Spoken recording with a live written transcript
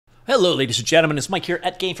Hello, ladies and gentlemen, it's Mike here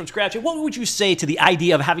at Gamefromscratch. And what would you say to the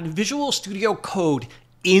idea of having Visual Studio Code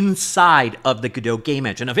inside of the Godot game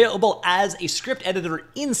engine, available as a script editor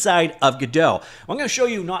inside of Godot? I'm going to show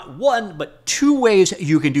you not one, but two ways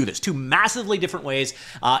you can do this, two massively different ways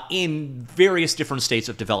in various different states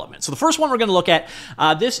of development. So the first one we're going to look at,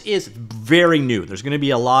 this is very new. There's going to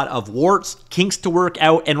be a lot of warts, kinks to work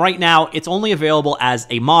out, and right now it's only available as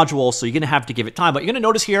a module, so you're going to have to give it time. But you're going to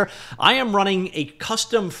notice here, I am running a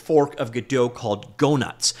custom fork of Godot called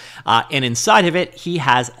Gonuts, and inside of it, he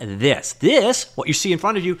has this. This, what you see in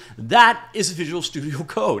front of you, that is Visual Studio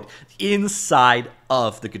Code inside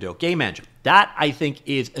of the Godot game engine. That, I think,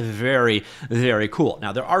 is very, very cool.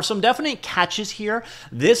 Now, there are some definite catches here.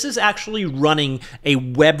 This is actually running a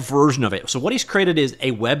web version of it. So what he's created is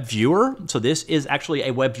a web viewer. So this is actually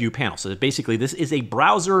a web view panel. So basically, this is a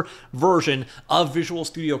browser version of Visual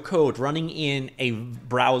Studio Code running in a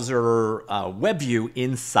browser web view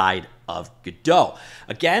inside of Godot.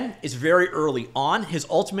 Again, it's very early on. His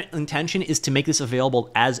ultimate intention is to make this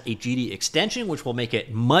available as a GD extension, which will make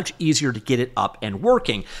it much easier to get it up and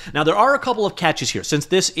working. Now, there are a couple of catches here. Since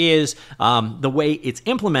this is the way it's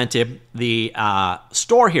implemented, the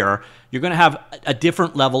store here, you're going to have a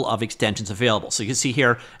different level of extensions available. So you can see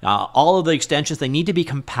here, all of the extensions, they need to be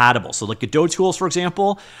compatible. So like Godot tools, for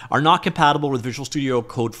example, are not compatible with Visual Studio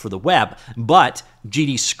Code for the web, but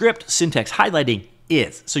GD script syntax highlighting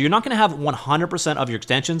is. So you're not going to have 100% of your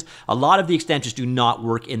extensions. A lot of the extensions do not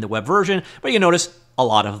work in the web version, but you notice a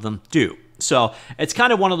lot of them do. So it's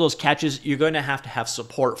kind of one of those catches. You're going to have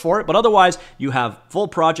support for it, but otherwise you have full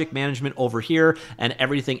project management over here and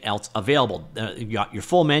everything else available. You got your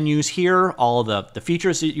full menus here, all of the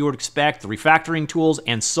features that you would expect, the refactoring tools,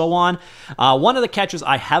 and so on. One of the catches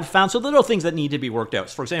I have found, so little things that need to be worked out.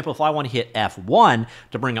 So for example, if I want to hit F1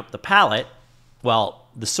 to bring up the palette, well,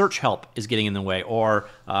 the search help is getting in the way, or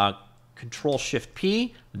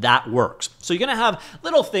Control-Shift-P, that works. So you're going to have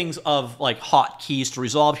little things of like hotkeys to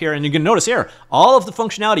resolve here, and you're going to notice here, all of the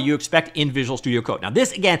functionality you expect in Visual Studio Code. Now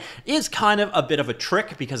this, again, is kind of a bit of a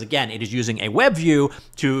trick because, again, it is using a web view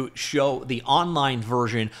to show the online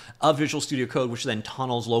version of Visual Studio Code, which then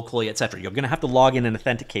tunnels locally, etc. You're going to have to log in and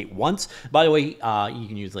authenticate once. By the way, you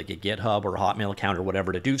can use like a GitHub or a Hotmail account or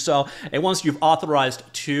whatever to do so. And once you've authorized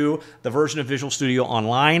to the version of Visual Studio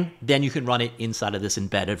Online, then you can run it inside of this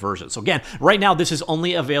embedded version. So again, right now this is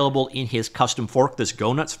only available in his custom fork, this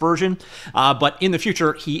Gonuts version, but in the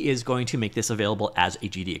future, he is going to make this available as a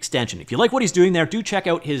GD extension. If you like what he's doing there, do check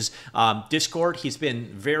out his Discord. He's been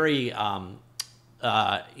very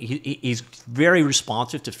he's very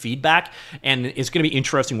responsive to feedback, and it's going to be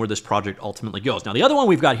interesting where this project ultimately goes. Now, the other one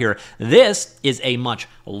we've got here, this is a much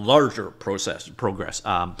larger progress.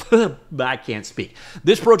 I can't speak.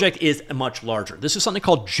 This project is much larger. This is something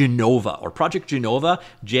called JENOVA, or Project JENOVA,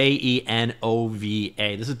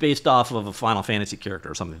 J.E.N.O.V.A. This is based off of a Final Fantasy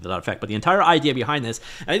character or something to that effect, but the entire idea behind this,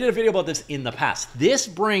 and I did a video about this in the past, this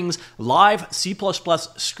brings live C++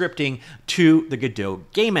 scripting to the Godot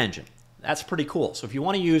game engine. That's pretty cool. So if you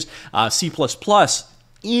want to use C++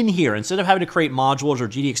 in here, instead of having to create modules or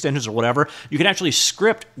GD extensions or whatever, you can actually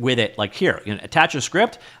script with it, like here. You can attach a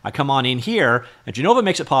script, I come on in here, and JENOVA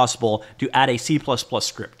makes it possible to add a C++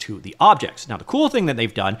 script to the objects. Now, the cool thing that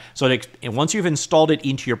they've done, so and once you've installed it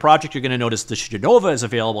into your project, you're going to notice this JENOVA is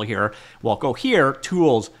available here. Well, go here,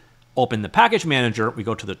 Tools, open the package manager, we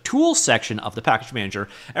go to the tools section of the package manager,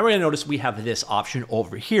 and we're going to notice we have this option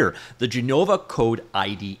over here, the JENOVA Code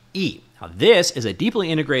IDE. Now, this is a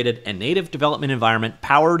deeply integrated and native development environment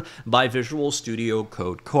powered by Visual Studio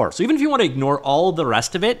Code Core. So even if you want to ignore all the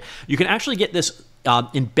rest of it, you can actually get this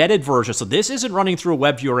embedded version. So this isn't running through a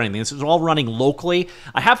web view or anything. This is all running locally.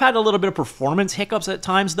 I have had a little bit of performance hiccups at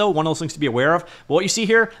times, though. One of those things to be aware of. But what you see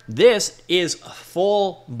here, this is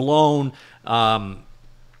full-blown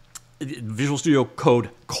Visual Studio Code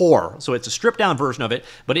Core. So it's a stripped down version of it,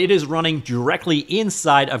 but it is running directly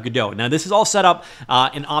inside of Godot. Now this is all set up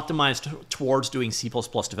and optimized towards doing C++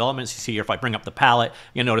 development. So you see here, if I bring up the palette,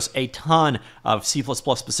 you'll notice a ton of C++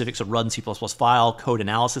 specifics of run C++ file, code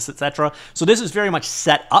analysis, etc. So this is very much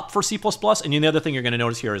set up for C++. And the other thing you're going to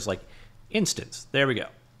notice here is like instance. There we go.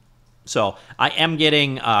 So I am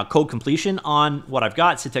getting code completion on what I've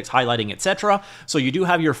got, syntax highlighting, etc. So you do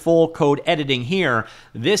have your full code editing here.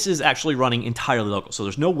 This is actually running entirely local. So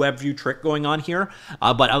there's no web view trick going on here,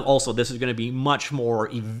 but also this is going to be much more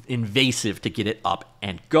invasive to get it up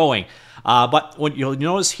and going. But what you'll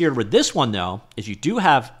notice here with this one, though, is you do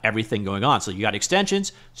have everything going on. So you got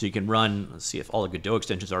extensions, so you can run, let's see if all the Godot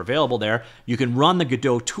extensions are available there. You can run the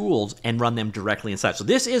Godot tools and run them directly inside. So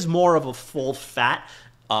this is more of a full fat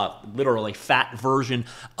literally fat version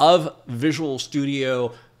of Visual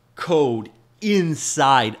Studio code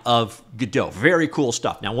inside of Godot. Very cool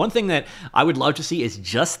stuff. Now, one thing that I would love to see is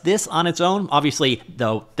just this on its own. Obviously,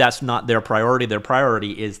 though, that's not their priority. Their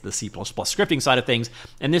priority is the C++ scripting side of things,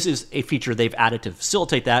 and this is a feature they've added to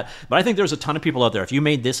facilitate that. But I think there's a ton of people out there. If you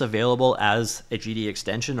made this available as a GD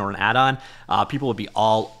extension or an add-on, people would be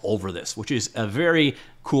all over this, which is a very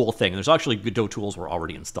cool thing. There's actually Godot tools were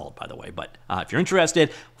already installed, by the way. But if you're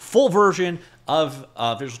interested, full version of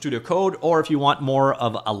Visual Studio Code, or if you want more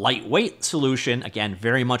of a lightweight solution, again,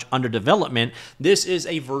 very much under development, this is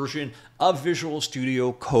a version of Visual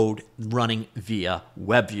Studio Code running via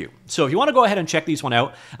WebView. So if you want to go ahead and check these one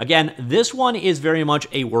out, again, this one is very much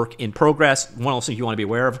a work in progress. One of those things you want to be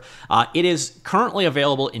aware of. It is currently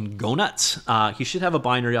available in Gonuts. You should have a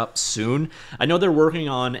binary up soon. I know they're working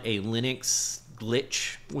on a Linux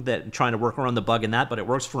glitch with that, trying to work around the bug in that, but it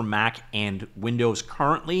works for Mac and Windows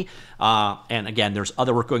currently. And again, there's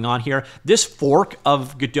other work going on here. This fork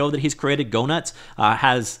of Godot that he's created, Gonuts,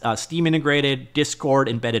 has Steam integrated, Discord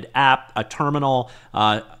embedded app, a terminal,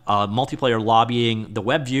 multiplayer lobbying, the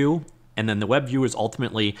web view, and then the web view is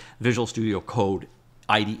ultimately Visual Studio Code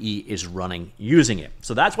IDE is running using it.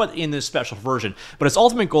 So that's what in this special version. But its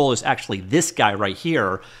ultimate goal is actually this guy right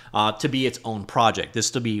here to be its own project.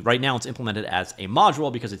 This to be, right now it's implemented as a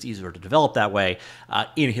module because it's easier to develop that way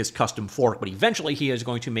in his custom fork. But eventually he is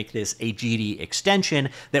going to make this a GD extension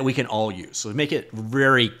that we can all use. So make it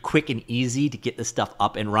very quick and easy to get this stuff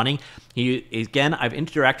up and running. Again, I've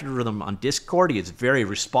interacted with him on Discord. He is very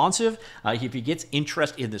responsive. If he gets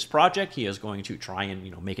interest in this project, he is going to try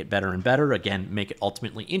and make it better and better. Again, make it ultimately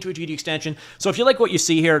into a GD extension. So if you like what you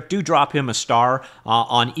see here, do drop him a star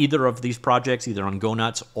on either of these projects, either on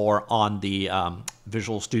GoNuts or on the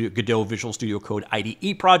Godot Visual Studio Code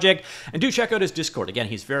IDE project. And do check out his Discord. Again,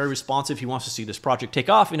 he's very responsive. He wants to see this project take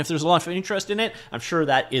off. And if there's a lot of interest in it, I'm sure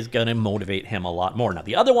that is going to motivate him a lot more. Now,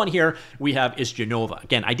 the other one here we have is JENOVA.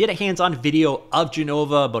 Again, I did a hands-on video of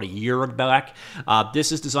JENOVA about a year back.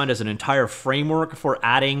 This is designed as an entire framework for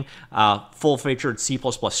adding full-featured C++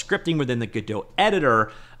 scripting within the Godot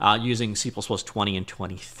editor using C++ 20 and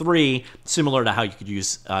 23, similar to how you could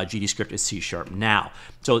use GDScript as C# now.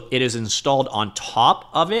 So it is installed on top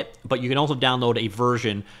of it, but you can also download a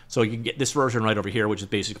version. So you can get this version right over here, which is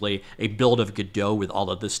basically a build of Godot with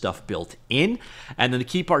all of this stuff built in. And then the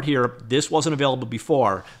key part here, this wasn't available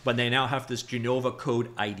before, but they now have this JENOVA Code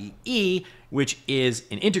IDE, which is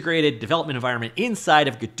an integrated development environment inside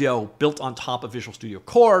of Godot built on top of Visual Studio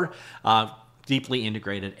Code, deeply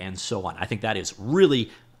integrated and so on. I think that is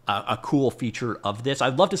really a cool feature of this.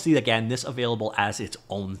 I'd love to see, again, this available as its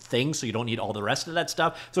own thing, so you don't need all the rest of that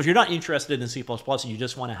stuff. So if you're not interested in C++ and you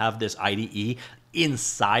just want to have this IDE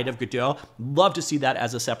inside of Godot, love to see that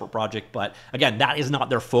as a separate project. But again, that is not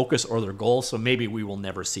their focus or their goal, so maybe we will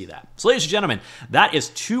never see that. So ladies and gentlemen, that is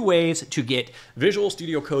 2 ways to get Visual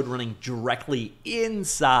Studio Code running directly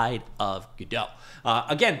inside of Godot.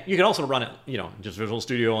 Again, you can also run it, just Visual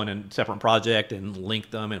Studio in a separate project and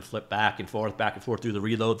link them and flip back and forth through the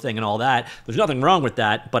reload thing and all that. There's nothing wrong with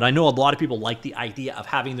that, but I know a lot of people like the idea of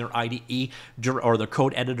having their IDE or the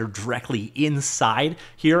code editor directly inside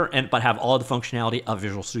here, but have all the functionality of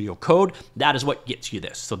Visual Studio Code. That is what gets you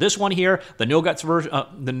this. So this one here, the no-guts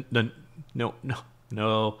version, no.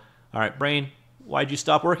 All right, brain, why'd you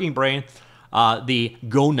stop working, brain? The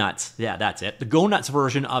GoNuts, yeah, that's it. The GoNuts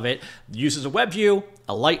version of it uses a web view,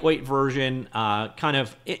 a lightweight version, kind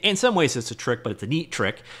of, in some ways it's a trick, but it's a neat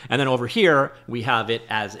trick. And then over here, we have it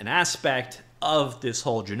as an aspect of this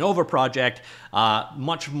whole JENOVA project,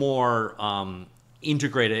 much more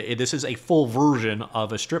integrated. This is a full version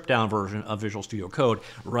of a stripped down version of Visual Studio Code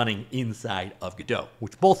running inside of Godot,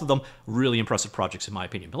 which both of them really impressive projects in my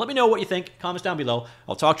opinion. But let me know what you think. Comments down below.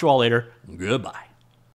 I'll talk to you all later. Goodbye.